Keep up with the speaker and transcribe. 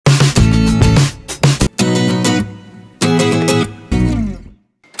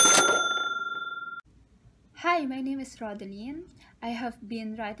my name is Daline. I have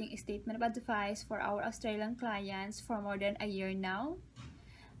been writing a statement of advice for our Australian clients for more than a year now.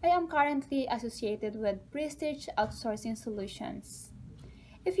 I am currently associated with Prestige Outsourcing Solutions.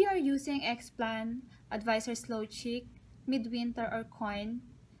 If you are using Xplan, Advisor Slowchick, Midwinter, or Coin,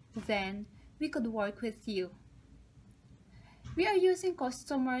 then we could work with you. We are using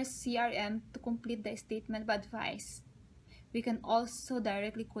customers' CRM to complete the statement of advice. We can also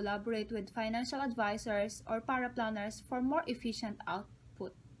directly collaborate with financial advisors or paraplanners for more efficient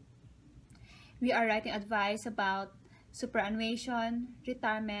output. We are writing advice about superannuation,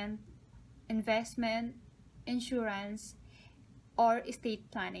 retirement, investment, insurance, or estate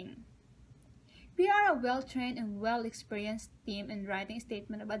planning. We are a well-trained and well-experienced team in writing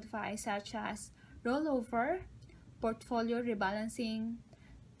statement of advice such as rollover, portfolio rebalancing,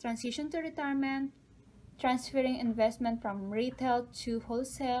 transition to retirement, transferring investment from retail to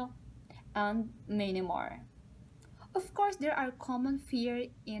wholesale, and many more. Of course, there are common fears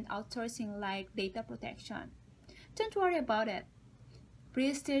in outsourcing like data protection. Don't worry about it.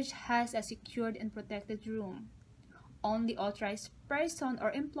 Prestige has a secured and protected room. Only authorized person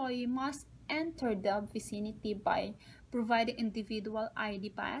or employee must enter the vicinity by providing individual ID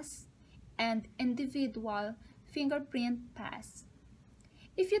pass and individual fingerprint pass.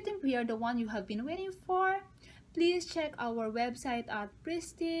 If you think we are the one you have been waiting for, please check our website at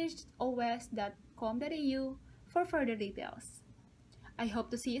prestigeos.com.au for further details. I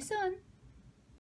hope to see you soon!